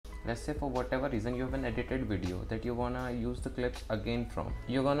Let's say for whatever reason you have an edited video that you wanna use the clips again from.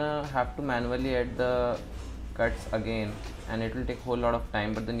 You're gonna have to manually add the cuts again, and it will take a whole lot of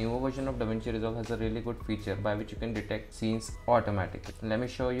time. But the newer version of Davinci Resolve has a really good feature by which you can detect scenes automatically. Let me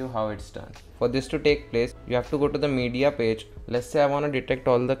show you how it's done. For this to take place, you have to go to the media page. Let's say I want to detect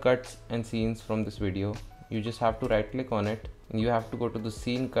all the cuts and scenes from this video. You just have to right click on it and you have to go to the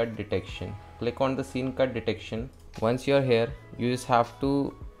scene cut detection. Click on the scene cut detection. Once you're here, you just have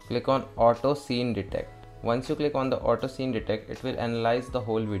to click on auto scene detect. Once you click on the auto scene detect, it will analyze the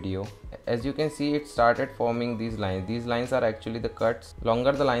whole video. As you can see, it started forming these lines. These lines are actually the cuts.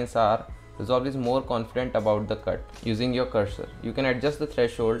 Longer the lines are, Resolve is more confident about the cut. Using your cursor, you can adjust the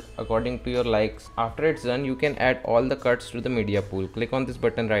threshold according to your likes. After it's done, you can add all the cuts to the media pool. Click on this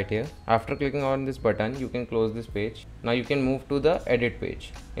button right here. After clicking on this button, you can close this page. Now you can move to the edit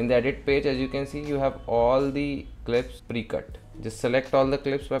page. In the edit page, as you can see, you have all the clips pre-cut. Just select all the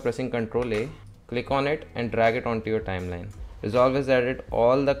clips by pressing Ctrl A. Click on it and drag it onto your timeline. Resolve has added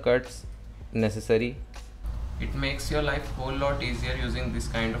all the cuts necessary. It makes your life a whole lot easier using this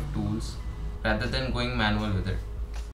kind of tools rather than going manual with it.